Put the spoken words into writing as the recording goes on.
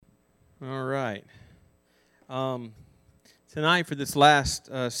All right. Tonight, for this last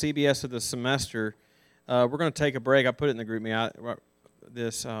CBS of the semester, we're going to take a break. I put it in the group me. We're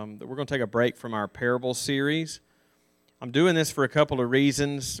going to take a break from our parable series. I'm doing this for a couple of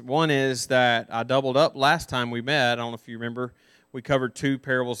reasons. One is that I doubled up last time we met. I don't know if you remember. We covered two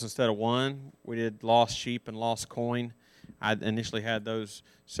parables instead of one. We did lost sheep and lost coin. I initially had those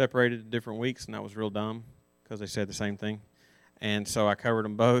separated in different weeks, and that was real dumb because they said the same thing. And so I covered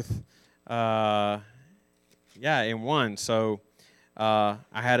them both. In one. So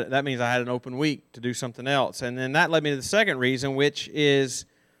that means I had an open week to do something else, and then that led me to the second reason, which is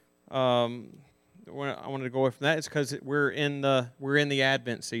I wanted to go away from that. It's because we're in the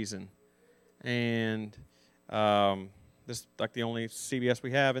Advent season, and this is like the only CBS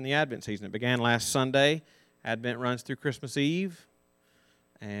we have in the Advent season. It began last Sunday. Advent runs through Christmas Eve,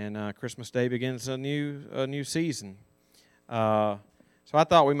 and Christmas Day begins a new season. So I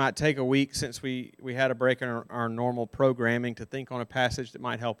thought we might take a week since we had a break in our normal programming to think on a passage that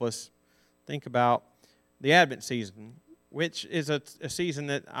might help us think about the Advent season, which is a season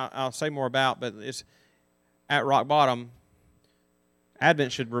that I'll say more about, but it's at rock bottom.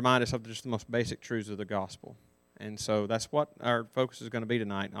 Advent should remind us of just the most basic truths of the gospel. And so that's what our focus is going to be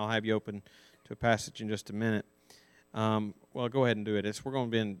tonight. I'll have you open to a passage in just a minute. Well, go ahead and do it. We're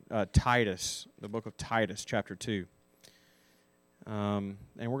going to be in Titus, the book of Titus, chapter 2. And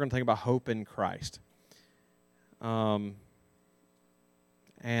we're going to think about hope in Christ. Maybe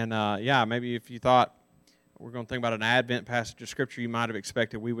if you thought we're going to think about an Advent passage of Scripture, you might have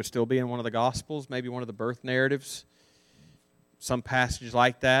expected we would still be in one of the Gospels, maybe one of the birth narratives. Some passages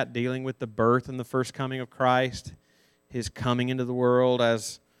like that, dealing with the birth and the first coming of Christ, His coming into the world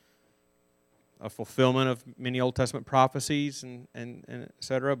as a fulfillment of many Old Testament prophecies and et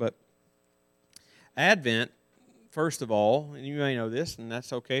cetera. But Advent, first of all, and you may know this, and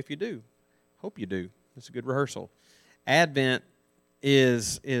that's okay if you do. Hope you do. It's a good rehearsal. Advent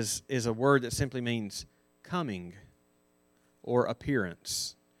is a word that simply means coming or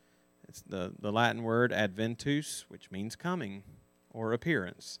appearance. It's the Latin word adventus, which means coming or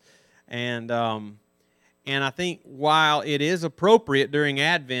appearance. And I think while it is appropriate during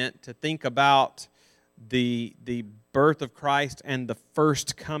Advent to think about the birth of Christ and the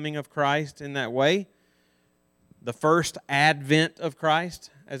first coming of Christ in that way, the first advent of Christ,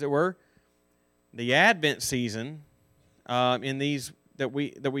 as it were, the Advent season in these that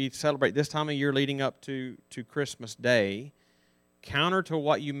we celebrate this time of year leading up to Christmas Day, counter to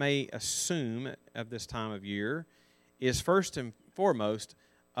what you may assume of this time of year, is first and foremost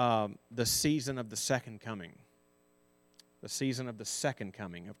the season of the second coming. The season of the second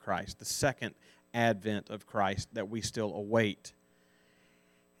coming of Christ, the second advent of Christ that we still await.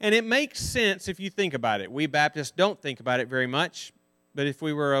 And it makes sense if you think about it. We Baptists don't think about it very much, but if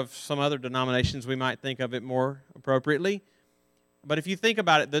we were of some other denominations, we might think of it more appropriately. But if you think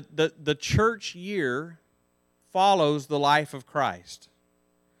about it, the church year follows the life of Christ.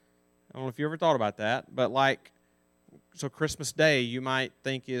 I don't know if you ever thought about that, but so Christmas Day you might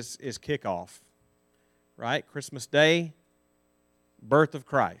think is kickoff, right? Christmas Day, birth of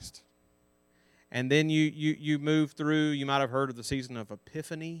Christ. And then you move through, you might have heard of the season of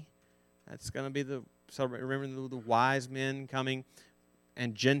Epiphany. That's going to be remember the wise men coming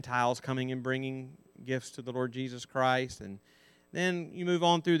and Gentiles coming and bringing gifts to the Lord Jesus Christ. And then you move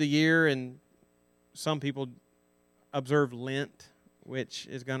on through the year, and some people observe Lent, which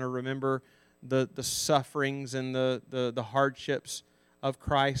is going to remember the sufferings and the hardships of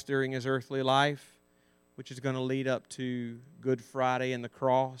Christ during His earthly life, which is going to lead up to Good Friday and the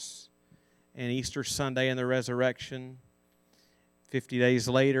cross, and Easter Sunday and the resurrection. 50 days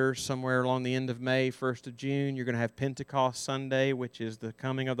later, somewhere along the end of May, 1st of June, you're going to have Pentecost Sunday, which is the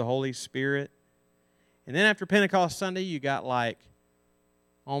coming of the Holy Spirit. And then after Pentecost Sunday, you got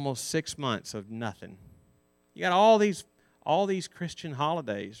almost 6 months of nothing. You got all these Christian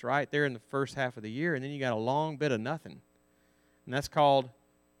holidays right there in the first half of the year, and then you got a long bit of nothing. And that's called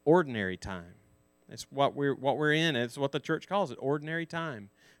ordinary time. It's what we're in. It's what the church calls it, ordinary time.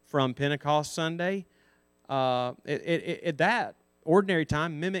 From Pentecost Sunday, that ordinary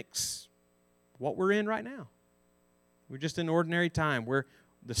time mimics what we're in right now. We're just in ordinary time where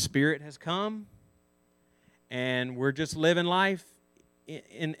the Spirit has come, and we're just living life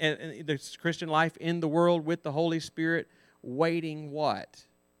in the Christian life in the world with the Holy Spirit, waiting what?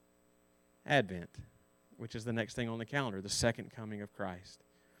 Advent, which is the next thing on the calendar, the second coming of Christ.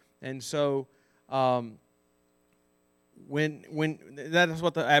 And so when that is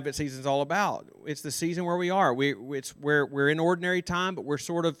what the Advent season is all about. It's the season where we are. We're in ordinary time, but we're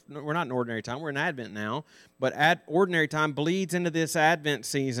not in ordinary time. We're in Advent now. But ordinary time bleeds into this Advent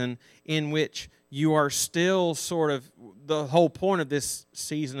season in which you are still sort of, the whole point of this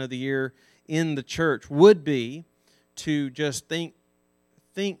season of the year in the church would be to just think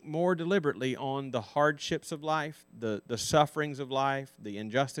more deliberately on the hardships of life, the sufferings of life, the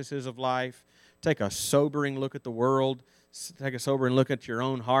injustices of life. Take a sobering look at the world. Take a sobering look at your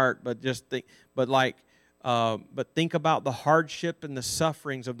own heart. But think about the hardship and the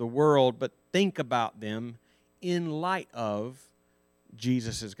sufferings of the world. But think about them in light of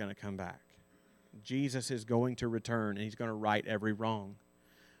Jesus is going to come back. Jesus is going to return, and He's going to right every wrong.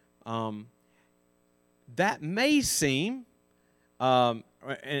 That may seem, and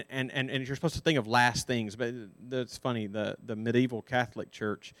you're supposed to think of last things, but that's funny. The medieval Catholic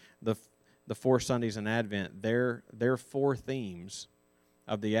Church, the 4 Sundays in Advent, their 4 themes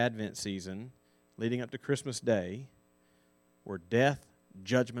of the Advent season leading up to Christmas Day were death,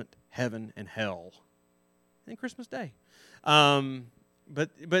 judgment, heaven, and hell. And Christmas Day. We're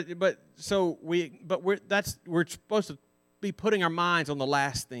supposed to be putting our minds on the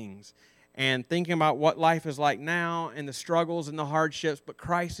last things and thinking about what life is like now and the struggles and the hardships, but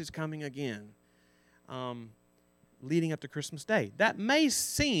Christ is coming again, leading up to Christmas Day. That may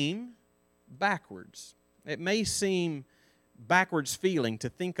seem backwards. It may seem backwards feeling to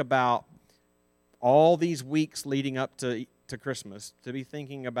think about all these weeks leading up to Christmas, to be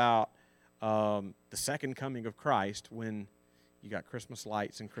thinking about the second coming of Christ when you got Christmas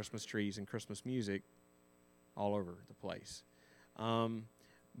lights and Christmas trees and Christmas music all over the place.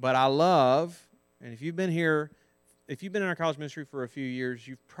 But I love, and if you've been in our college ministry for a few years,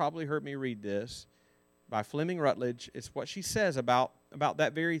 you've probably heard me read this by Fleming Rutledge. It's what she says about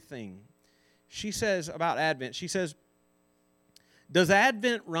that very thing. She says about Advent, she says, does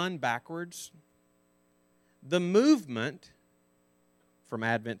Advent run backwards? The movement from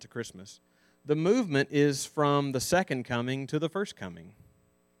Advent to Christmas, the movement is from the second coming to the first coming.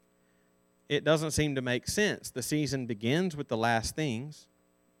 It doesn't seem to make sense. The season begins with the last things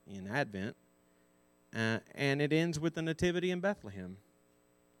in Advent, and it ends with the Nativity in Bethlehem.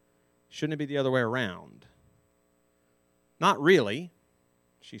 Shouldn't it be the other way around? Not really,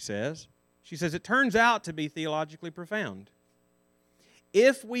 she says. She says it turns out to be theologically profound.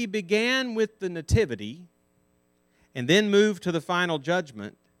 If we began with the Nativity and then moved to the final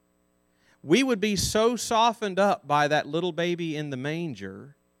judgment, we would be so softened up by that little baby in the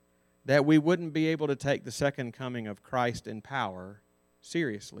manger that we wouldn't be able to take the second coming of Christ in power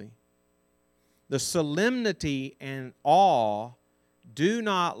seriously. The solemnity and awe do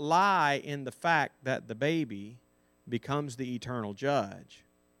not lie in the fact that the baby becomes the eternal judge.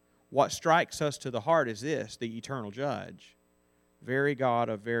 What strikes us to the heart is this: the eternal judge, very God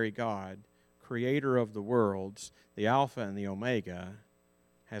of very God, creator of the worlds, the Alpha and the Omega,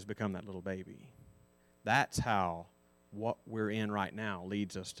 has become that little baby. That's how what we're in right now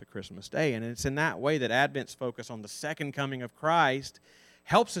leads us to Christmas Day. And it's in that way that Advent's focus on the second coming of Christ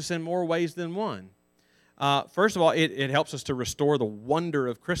helps us in more ways than one. First of all, it helps us to restore the wonder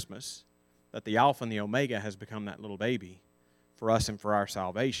of Christmas, that the Alpha and the Omega has become that little baby for us and for our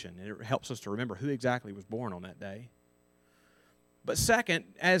salvation. It helps us to remember who exactly was born on that day. But second,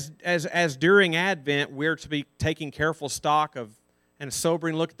 as during Advent, we're to be taking careful stock of and a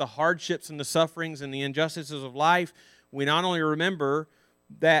sobering look at the hardships and the sufferings and the injustices of life, we not only remember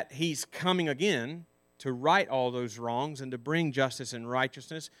that He's coming again to right all those wrongs and to bring justice and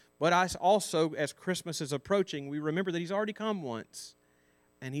righteousness, but also, as Christmas is approaching, we remember that He's already come once,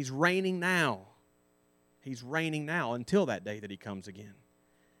 and He's reigning now. He's reigning now until that day that He comes again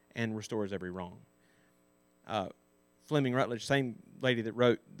and restores every wrong. Fleming Rutledge, same lady that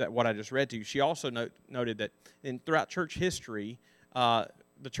wrote that what I just read to you, she also noted that throughout church history,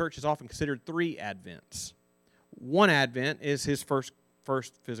 the church has often considered 3 Advents. One Advent is His first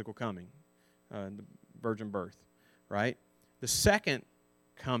physical coming, the virgin birth, right? The second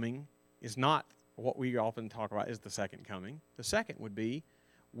coming is not what we often talk about as the second coming. The second would be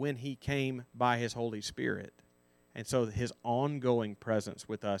when He came by His Holy Spirit. And so His ongoing presence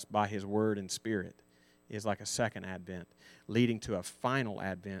with us by His Word and Spirit is like a second Advent, leading to a final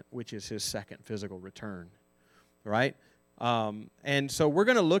Advent, which is His second physical return, right? And so we're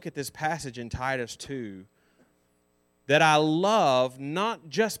going to look at this passage in Titus 2 that I love, not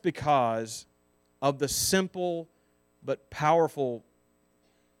just because of the simple but powerful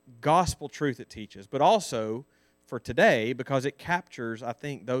gospel truth it teaches, but also for today because it captures, I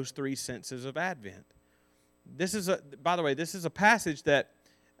think, those 3 senses of Advent. By the way, this is a passage that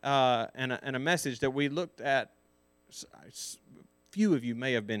and a message that we looked at few of you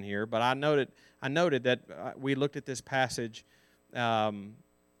may have been here, but I noted that we looked at this passage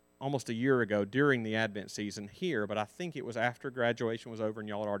almost a year ago during the Advent season here, but I think it was after graduation was over and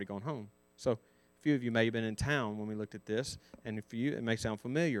y'all had already gone home. So a few of you may have been in town when we looked at this, and for you it may sound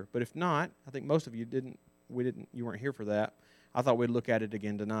familiar. But if not, I think most of you you weren't here for that. I thought we'd look at it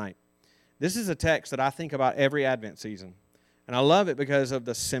again tonight. This is a text that I think about every Advent season, and I love it because of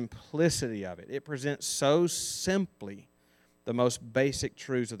the simplicity of it. It presents so simply the most basic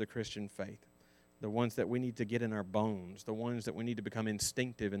truths of the Christian faith. The ones that we need to get in our bones, the ones that we need to become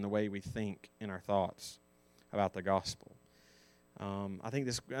instinctive in the way we think in our thoughts about the gospel. I think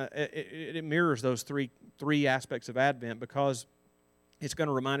this it mirrors those three aspects of Advent because it's going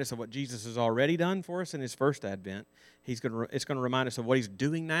to remind us of what Jesus has already done for us in His first Advent. It's going to remind us of what He's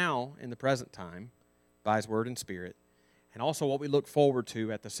doing now in the present time by His Word and Spirit, and also what we look forward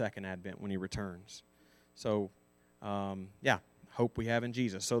to at the second Advent when He returns. So, hope we have in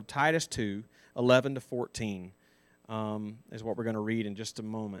Jesus. So Titus 2, 11 to 14 is what we're going to read in just a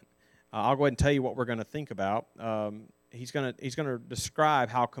moment. I'll go ahead and tell you what we're going to think about. He's going to describe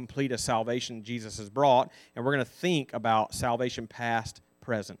how complete a salvation Jesus has brought, and we're going to think about salvation past,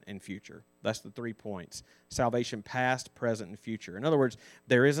 present, and future. That's the 3 points. Salvation past, present, and future. In other words,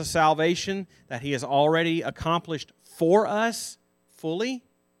 there is a salvation that He has already accomplished for us fully.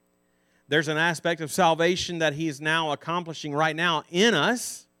 There's an aspect of salvation that He is now accomplishing right now in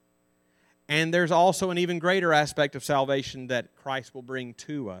us. And there's also an even greater aspect of salvation that Christ will bring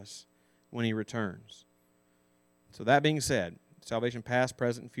to us when He returns. So that being said, salvation past,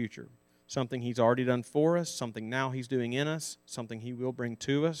 present, and future. Something He's already done for us, something now He's doing in us, something He will bring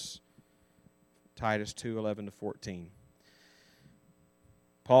to us. Titus 2, 11 to 14.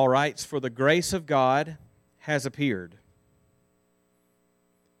 Paul writes, "For the grace of God has appeared,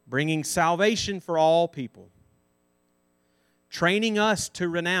 bringing salvation for all people, training us to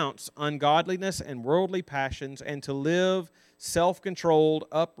renounce ungodliness and worldly passions and to live self-controlled,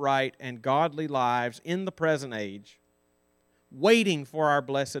 upright, and godly lives in the present age, waiting for our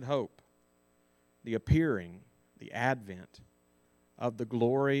blessed hope, the appearing, the advent of the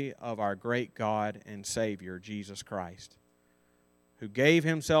glory of our great God and Savior, Jesus Christ, who gave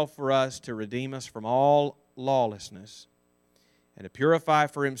Himself for us to redeem us from all lawlessness and to purify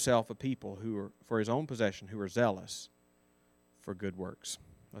for Himself a people who are for His own possession, who are zealous for good works."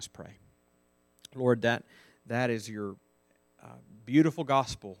 Let's pray. Lord, that is Your beautiful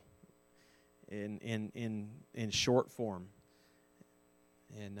gospel in short form.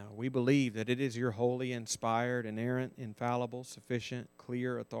 And we believe that it is Your holy, inspired, inerrant, infallible, sufficient,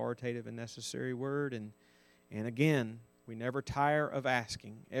 clear, authoritative, and necessary word. And again, we never tire of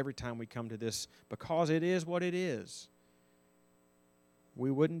asking every time we come to this, because it is what it is. We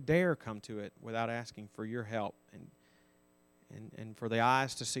wouldn't dare come to it without asking for Your help and for the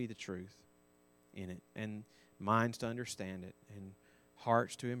eyes to see the truth in it, and minds to understand it, and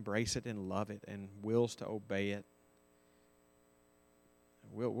hearts to embrace it and love it, and wills to obey it.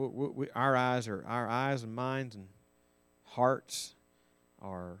 Our eyes and minds and hearts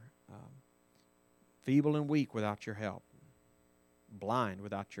are feeble and weak without Your help, blind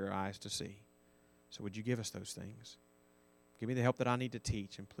without Your eyes to see. So would You give us those things? Give me the help that I need to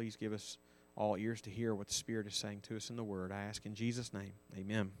teach, and please give us all ears to hear what the Spirit is saying to us in the Word. I ask in Jesus' name,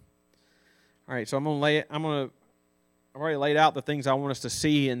 amen. All right, so I've already laid out the things I want us to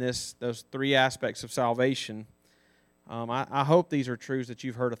see in those 3 aspects of salvation. I hope these are truths that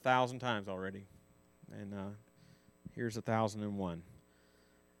you've heard 1,000 times already, and here's 1,001.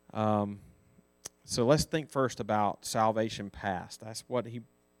 So let's think first about salvation past. That's what he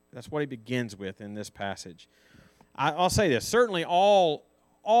begins with in this passage. I'll say this: certainly all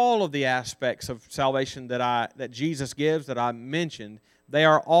of the aspects of salvation that Jesus gives, that I mentioned, they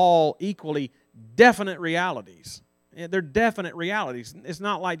are all equally definite realities. They're definite realities. It's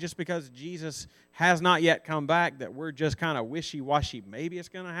not like just because Jesus has not yet come back that we're just kind of wishy-washy. Maybe it's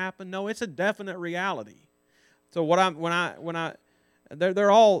going to happen. No, it's a definite reality. So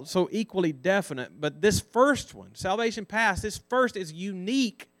they're all so equally definite. But this first one, salvation past, this first is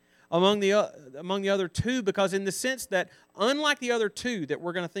unique among the other 2, because in the sense that, unlike the other 2 that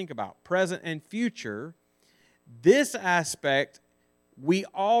we're going to think about, present and future, this aspect we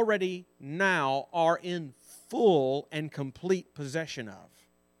already now are in full and complete possession of.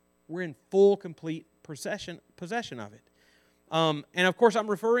 We're in full, complete possession of it. And of course, I'm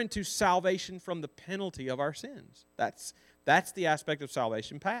referring to salvation from the penalty of our sins. That's the aspect of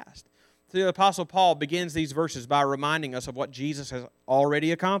salvation past. The Apostle Paul begins these verses by reminding us of what Jesus has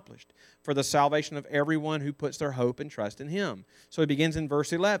already accomplished for the salvation of everyone who puts their hope and trust in Him. So he begins in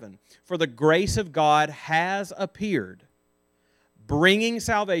verse 11. For the grace of God has appeared, bringing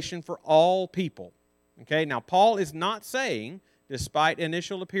salvation for all people. Okay, now Paul is not saying, despite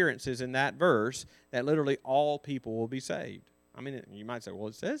initial appearances in that verse, that literally all people will be saved. I mean, you might say, well,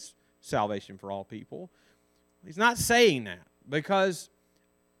 it says salvation for all people. He's not saying that, because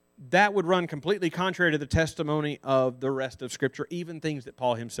that would run completely contrary to the testimony of the rest of Scripture, even things that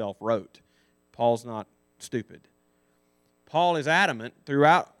Paul himself wrote. Paul's not stupid. Paul is adamant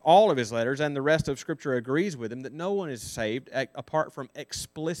throughout all of his letters, and the rest of Scripture agrees with him, that no one is saved apart from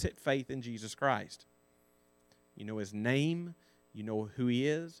explicit faith in Jesus Christ. You know His name, you know who He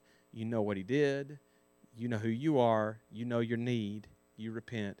is, you know what He did, you know who you are, you know your need, you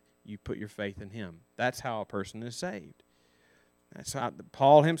repent, you put your faith in Him. That's how a person is saved. That's how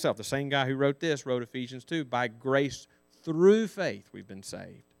Paul himself, the same guy who wrote this, wrote Ephesians 2, by grace through faith we've been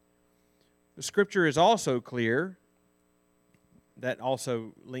saved. The Scripture is also clear, that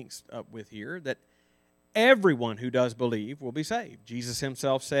also links up with here, that everyone who does believe will be saved. Jesus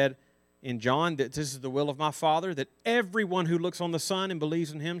Himself said in John that this is the will of my Father, that everyone who looks on the Son and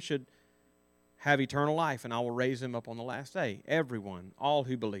believes in Him should have eternal life, and I will raise them up on the last day. Everyone, all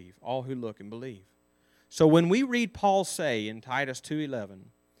who believe, all who look and believe. So when we read Paul say in Titus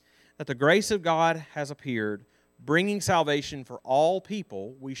 2:11 that the grace of God has appeared, bringing salvation for all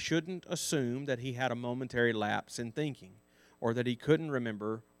people, we shouldn't assume that he had a momentary lapse in thinking, or that he couldn't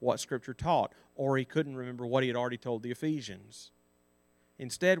remember what Scripture taught, or he couldn't remember what he had already told the Ephesians.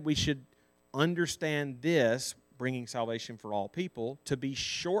 Instead, we should understand this, bringing salvation for all people, to be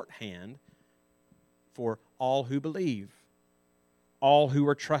shorthand for all who believe, all who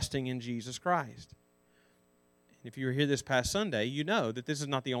are trusting in Jesus Christ. If you were here this past Sunday, you know that this is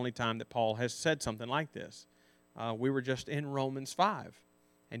not the only time that Paul has said something like this. We were just in Romans 5.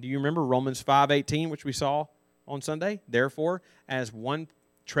 And do you remember Romans 5:18, which we saw on Sunday? Therefore, as one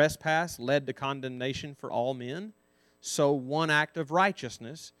trespass led to condemnation for all men, so one act of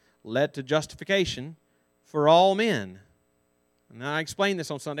righteousness led to justification for all men. And I explained this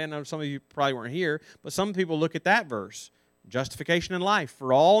on Sunday. I know some of you probably weren't here, but some people look at that verse, justification in life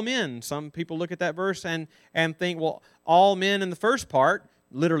for all men. Some people look at that verse and think, well, all men in the first part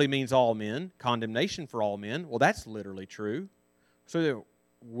literally means all men. Condemnation for all men. Well, that's literally true. So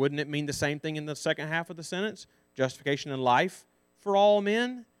wouldn't it mean the same thing in the second half of the sentence? Justification in life for all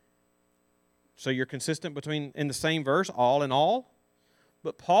men? So you're consistent between, in the same verse, all in all?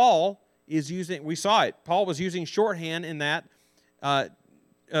 But Paul is using, we saw it, Paul was using shorthand in that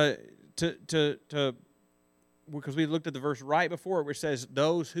because we looked at the verse right before it, which says,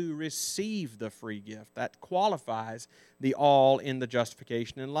 those who receive the free gift. That qualifies the all in the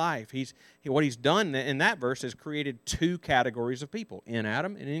justification in life. What he's done in that verse is created two categories of people, in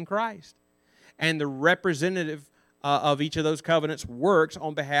Adam and in Christ. And the representative of each of those covenants works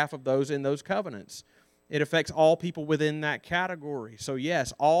on behalf of those in those covenants. It affects all people within that category. So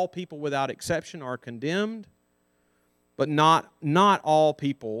yes, all people without exception are condemned, but not all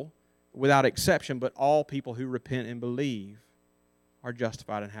people without exception, but all people who repent and believe are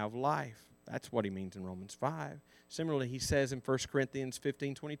justified and have life. That's what he means in Romans 5. Similarly, he says in 1 Corinthians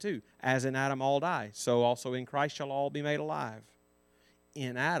 15:22, as in Adam all die, so also in Christ shall all be made alive.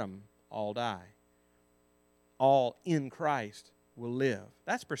 In Adam all die. All in Christ will live.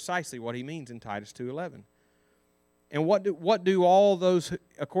 That's precisely what he means in Titus 2:11. And what do all those,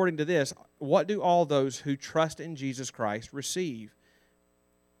 according to this, what do all those who trust in Jesus Christ receive?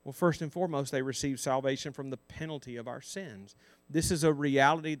 Well, first and foremost, they receive salvation from the penalty of our sins. This is a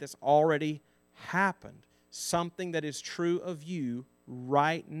reality that's already happened. Something that is true of you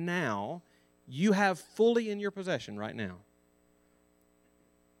right now, you have fully in your possession right now.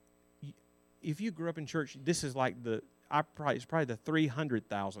 If you grew up in church, this is like it's probably the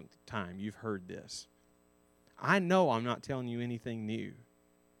 300,000th time you've heard this. I know I'm not telling you anything new.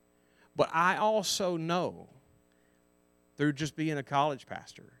 But I also know, through just being a college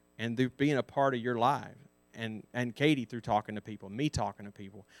pastor and through being a part of your life, and Katie through talking to people, me talking to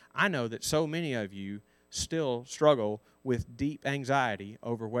people, I know that so many of you still struggle with deep anxiety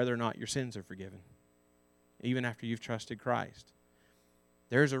over whether or not your sins are forgiven, even after you've trusted Christ.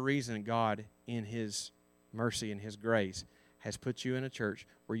 There's a reason God, in His mercy and His grace, has put you in a church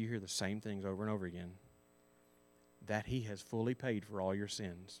where you hear the same things over and over again, that He has fully paid for all your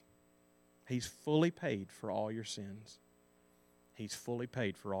sins. He's fully paid for all your sins. He's fully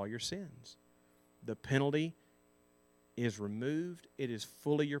paid for all your sins. The penalty is removed. It is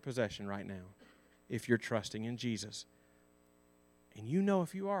fully your possession right now if you're trusting in Jesus. And you know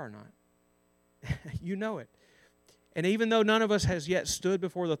if you are or not. You know it. And even though none of us has yet stood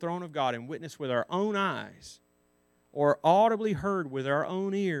before the throne of God and witnessed with our own eyes or audibly heard with our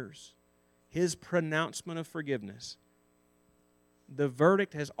own ears His pronouncement of forgiveness, the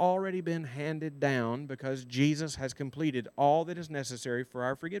verdict has already been handed down because Jesus has completed all that is necessary for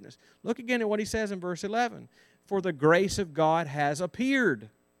our forgiveness. Look again at what He says in verse 11. For the grace of God has appeared,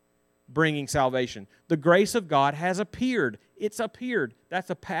 bringing salvation. The grace of God has appeared. It's appeared. That's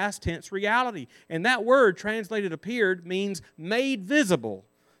a past tense reality. And that word translated appeared means made visible.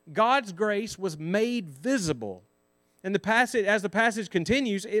 God's grace was made visible. And as the passage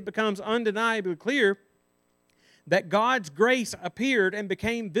continues, it becomes undeniably clear that God's grace appeared and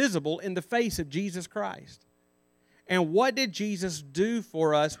became visible in the face of Jesus Christ. And what did Jesus do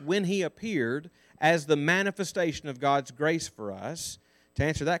for us when He appeared as the manifestation of God's grace for us? To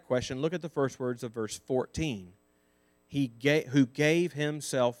answer that question, look at the first words of verse 14. Who gave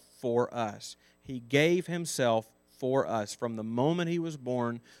Himself for us. He gave Himself for us. From the moment He was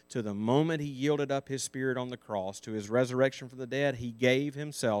born to the moment He yielded up His Spirit on the cross to His resurrection from the dead, He gave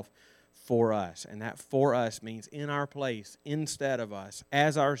Himself for us. And that for us means in our place, instead of us,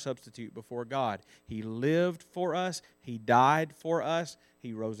 as our substitute before God. He lived for us. He died for us.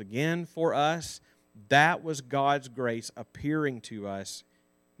 He rose again for us. That was God's grace appearing to us,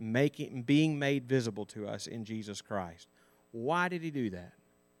 being made visible to us in Jesus Christ. Why did He do that?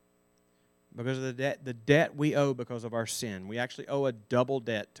 Because of the debt we owe because of our sin. We actually owe a double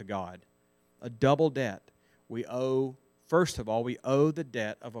debt to God. A double debt. First of all, we owe the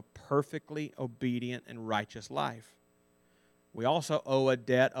debt of a perfectly obedient and righteous life. We also owe a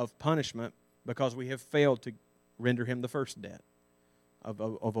debt of punishment because we have failed to render Him the first debt of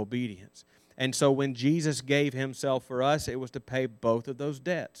obedience. And so when Jesus gave Himself for us, it was to pay both of those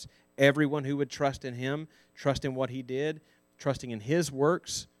debts. Everyone who would trust in Him, trust in what He did, trusting in His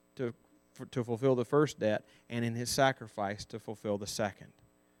works to fulfill the first debt, and in His sacrifice to fulfill the second.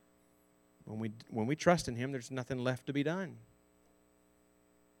 When we trust in Him, there's nothing left to be done.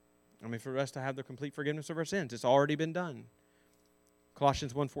 I mean, for us to have the complete forgiveness of our sins, it's already been done.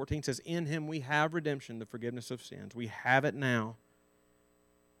 Colossians 1:14 says, in Him we have redemption, the forgiveness of sins. We have it now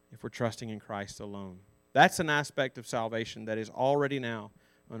if we're trusting in Christ alone. That's an aspect of salvation that is already now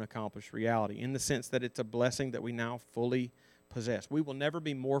an accomplished reality, in the sense that it's a blessing that we now fully possess. We will never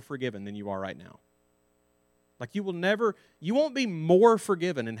be more forgiven than you are right now. Like you won't be more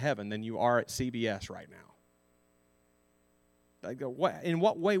forgiven in heaven than you are at CBS right now. Like, in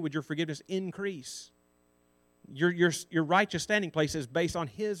what way would your forgiveness increase? Your righteous standing place is based on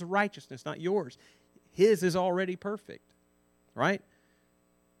His righteousness, not yours. His is already perfect, right?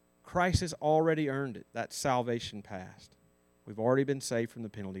 Christ has already earned it. That's salvation past. We've already been saved from the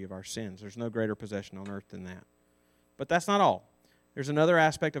penalty of our sins. There's no greater possession on earth than that. But that's not all. There's another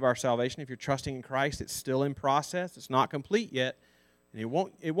aspect of our salvation. If you're trusting in Christ, it's still in process. It's not complete yet. And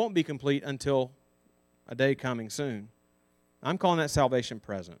it won't be complete until a day coming soon. I'm calling that salvation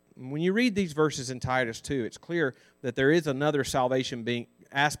present. When you read these verses in Titus 2, it's clear that there is another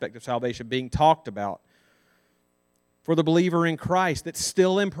aspect of salvation being talked about for the believer in Christ that's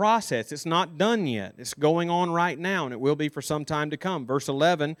still in process. It's not done yet. It's going on right now, and it will be for some time to come. Verse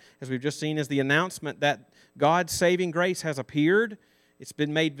 11, as we've just seen, is the announcement that God's saving grace has appeared. It's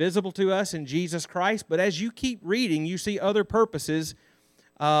been made visible to us in Jesus Christ. But as you keep reading, you see other purposes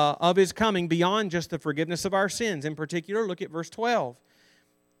of His coming beyond just the forgiveness of our sins. In particular, look at verse 12.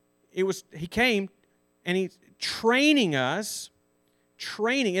 He came and He's training us,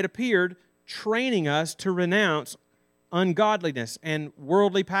 training us to renounce ungodliness and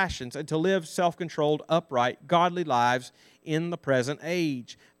worldly passions and to live self-controlled, upright, godly lives in the present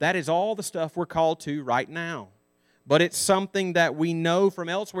age. That is all the stuff we're called to right now. But it's something that we know from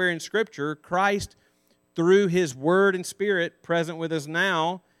elsewhere in Scripture. Christ, through His Word and Spirit present with us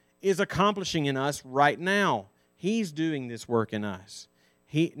now, is accomplishing in us right now. He's doing this work in us.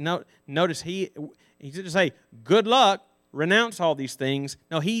 Notice He didn't say, good luck, renounce all these things.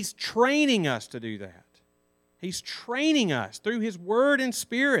 No, He's training us to do that. He's training us through His Word and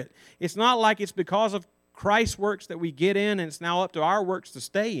Spirit. It's not like it's because of Christ's works that we get in and it's now up to our works to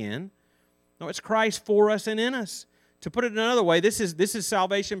stay in. No, it's Christ for us and in us. To put it another way, this is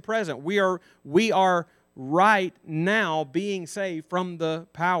salvation present. We are right now being saved from the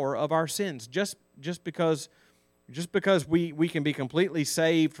power of our sins. Just because we can be completely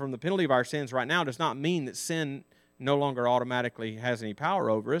saved from the penalty of our sins right now does not mean that sin no longer automatically has any power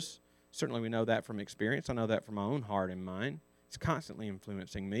over us. Certainly we know that from experience. I know that from my own heart and mind. It's constantly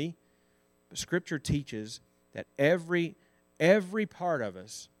influencing me. But Scripture teaches that every part of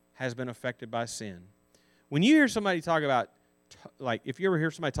us has been affected by sin. When you hear somebody talk about like if you ever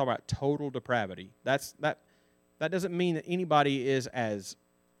hear somebody talk about total depravity, that doesn't mean that anybody is as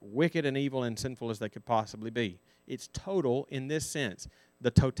wicked and evil and sinful as they could possibly be. It's total in this sense.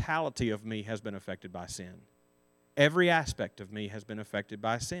 The totality of me has been affected by sin. Every aspect of me has been affected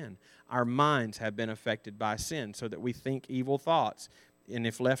by sin. Our minds have been affected by sin so that we think evil thoughts. And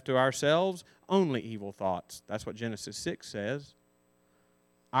if left to ourselves, only evil thoughts. That's what Genesis 6 says.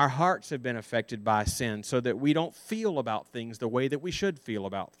 Our hearts have been affected by sin so that we don't feel about things the way that we should feel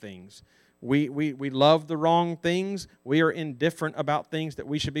about things. We love the wrong things. We are indifferent about things that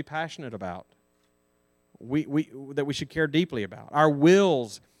we should be passionate about. That we should care deeply about. Our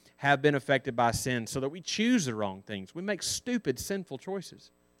wills have been affected by sin so that we choose the wrong things. We make stupid, sinful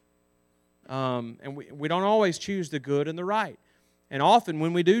choices. And we don't always choose the good and the right. And often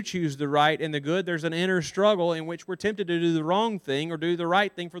when we do choose the right and the good, there's an inner struggle in which we're tempted to do the wrong thing or do the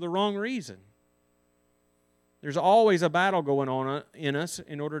right thing for the wrong reason. There's always a battle going on in us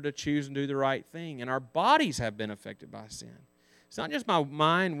in order to choose and do the right thing. And our bodies have been affected by sin. It's not just my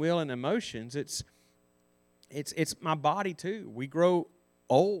mind, will, and emotions. It's my body too. We grow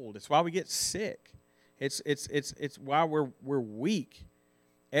old. It's why we get sick. It's why we're weak.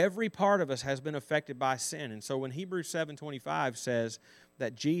 Every part of us has been affected by sin. And so when Hebrews 7:25 says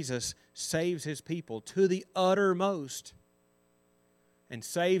that Jesus saves His people to the uttermost and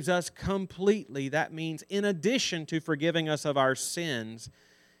saves us completely, that means in addition to forgiving us of our sins,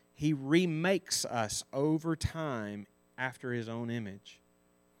 He remakes us over time after His own image,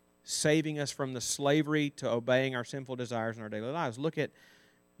 saving us from the slavery to obeying our sinful desires in our daily lives. Look at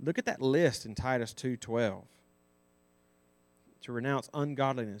that list in Titus 2:12. To renounce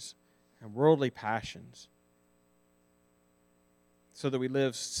ungodliness and worldly passions, so that we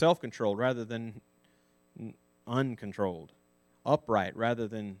live self-controlled rather than uncontrolled, upright rather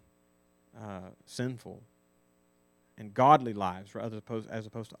than sinful, and godly lives as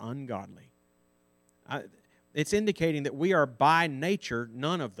opposed to ungodly. It's indicating that we are by nature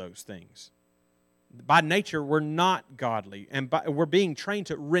none of those things. By nature, we're not godly, and we're being trained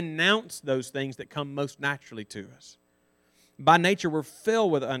to renounce those things that come most naturally to us. By nature, we're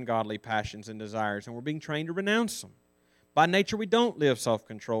filled with ungodly passions and desires, and we're being trained to renounce them. By nature, we don't live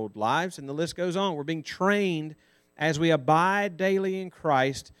self-controlled lives, and the list goes on. We're being trained as we abide daily in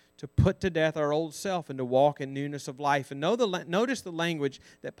Christ to put to death our old self and to walk in newness of life. And notice the language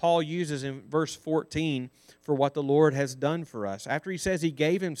that Paul uses in verse 14 for what the Lord has done for us. After he says He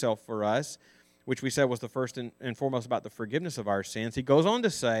gave Himself for us, which we said was the first and foremost about the forgiveness of our sins, he goes on to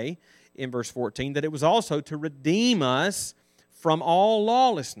say in verse 14 that it was also to redeem us from all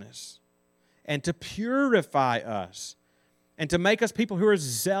lawlessness, and to purify us, and to make us people who are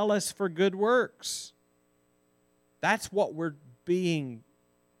zealous for good works. That's what we're being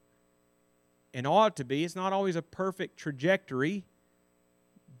and ought to be. It's not always a perfect trajectory,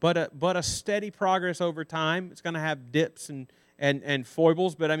 but a steady progress over time. It's going to have dips and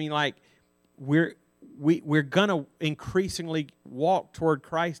foibles, but I mean, like, we're going to increasingly walk toward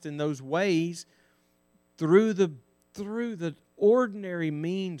Christ in those ways through the ordinary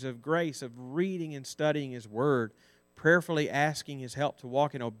means of grace of reading and studying His Word, prayerfully asking His help to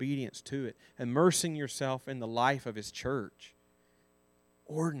walk in obedience to it, immersing yourself in the life of His church.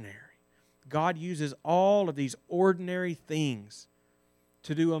 Ordinary. God uses all of these ordinary things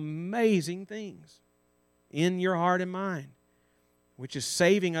to do amazing things in your heart and mind, which is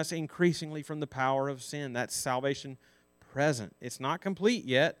saving us increasingly from the power of sin. That's salvation present. It's not complete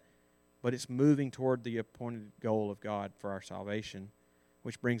yet, but it's moving toward the appointed goal of God for our salvation,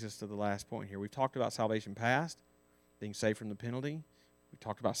 which brings us to the last point here. We've talked about salvation past, being saved from the penalty. We've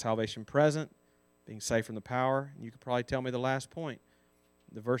talked about salvation present, being saved from the power. And you could probably tell me the last point.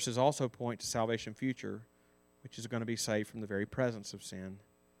 The verses also point to salvation future, which is going to be saved from the very presence of sin.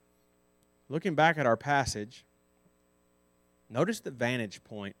 Looking back at our passage, notice the vantage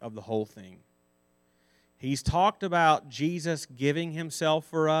point of the whole thing. He's talked about Jesus giving Himself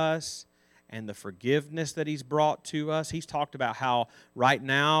for us and the forgiveness that He's brought to us. He's talked about how right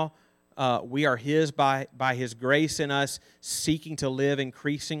now we are His by His grace in us, seeking to live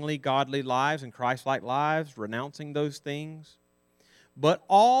increasingly godly lives and Christ-like lives, renouncing those things. But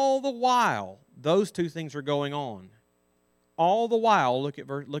all the while, those two things are going on. All the while,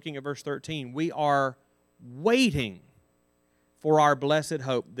 looking at verse 13, we are waiting for our blessed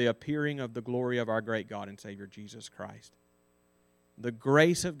hope, the appearing of the glory of our great God and Savior, Jesus Christ. The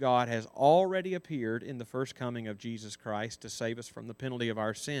grace of God has already appeared in the first coming of Jesus Christ to save us from the penalty of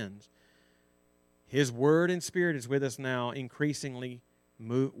our sins. His Word and Spirit is with us now, increasingly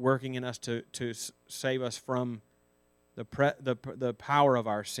working in us to save us from the power of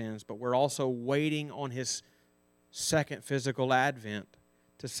our sins, but we're also waiting on His second physical advent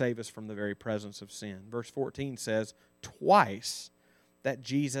to save us from the very presence of sin. Verse 14 says twice that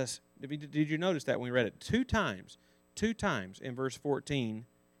Jesus, did you notice that when we read it? Two times in verse 14,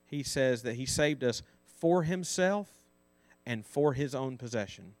 he says that he saved us for himself and for his own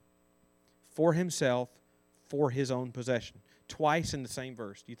possession. For himself, for his own possession. Twice in the same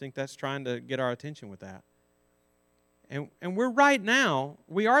verse. Do you think that's trying to get our attention with that? And we're right now,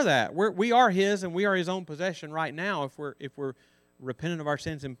 we are that. We are his and we are his own possession right now if we're repentant of our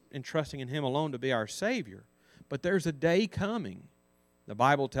sins and trusting in him alone to be our Savior. But there's a day coming, the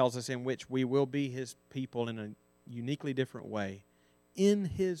Bible tells us, in which we will be his people in a uniquely different way in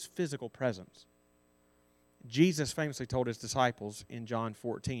his physical presence. Jesus famously told his disciples in John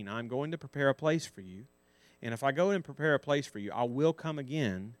 14, I'm going to prepare a place for you, and if I go and prepare a place for you, I will come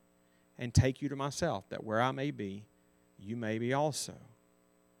again and take you to myself, that where I may be, you may be also.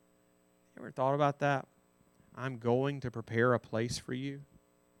 You ever thought about that? I'm going to prepare a place for you.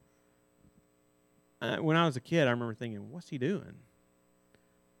 When I was a kid, I remember thinking, what's he doing?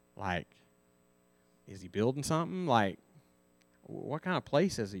 Like, is he building something? Like, what kind of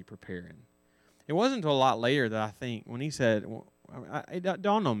place is he preparing? It wasn't until a lot later that I think when he said, it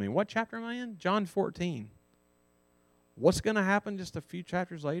dawned on me, what chapter am I in? John 14. What's going to happen just a few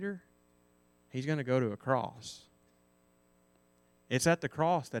chapters later? He's going to go to a cross. It's at the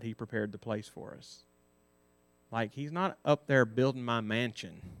cross that he prepared the place for us. Like, he's not up there building my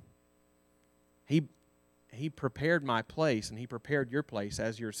mansion. He prepared my place, and he prepared your place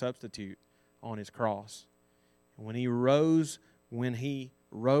as your substitute on his cross. And when he rose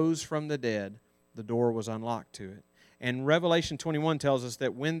from the dead, the door was unlocked to it. And Revelation 21 tells us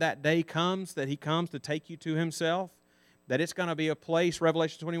that when that day comes, that he comes to take you to himself, that it's going to be a place,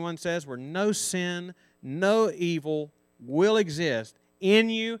 Revelation 21 says, where no sin, no evil will exist in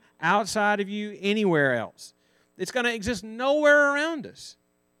you, outside of you, anywhere else. It's going to exist nowhere around us.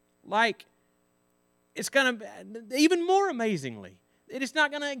 Like, it's going to, even more amazingly, it is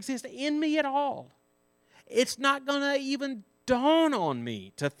not going to exist in me at all. It's not going to even dawn on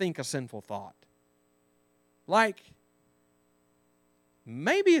me to think a sinful thought. Like,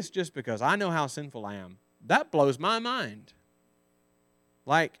 maybe it's just because I know how sinful I am. That blows my mind.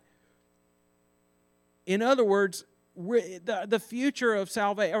 Like, in other words, the future of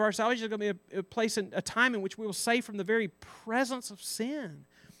our salvation is going to be a place, a time in which we will save from the very presence of sin.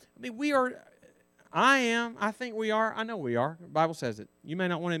 I mean, I think we are, I know we are. The Bible says it. You may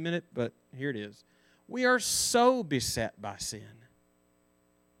not want to admit it, but here it is. We are so beset by sin.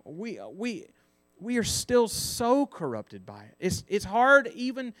 We are still so corrupted by it. It's hard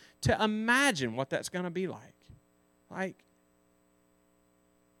even to imagine what that's going to be like.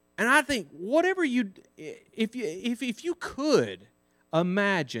 And I think whatever if you could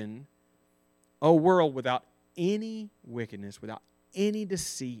imagine a world without any wickedness, without any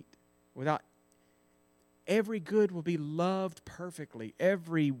deceit, without every good will be loved perfectly,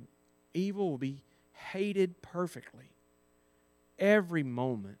 every evil will be hated perfectly, every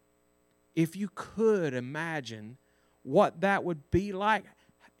moment. If you could imagine what that would be like,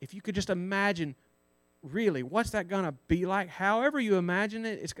 if you could just imagine, really, what's that going to be like? However you imagine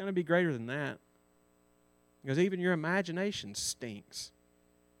it, it's going to be greater than that. Because even your imagination stinks.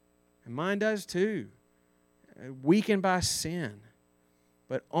 And mine does too. Weakened by sin.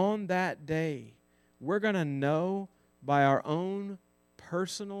 But on that day, we're going to know by our own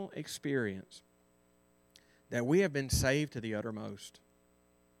personal experience that we have been saved to the uttermost.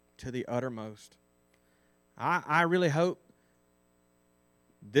 To the uttermost. I really hope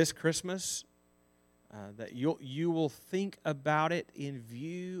this Christmas that you will think about it in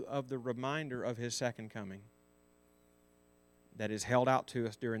view of the reminder of his second coming that is held out to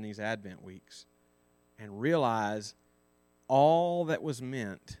us during these Advent weeks, and realize all that was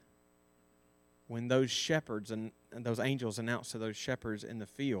meant when those shepherds and those angels announced to those shepherds in the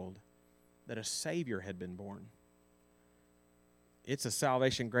field that a Savior had been born. It's a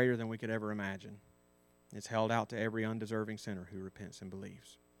salvation greater than we could ever imagine. It's held out to every undeserving sinner who repents and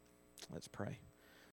believes. Let's pray.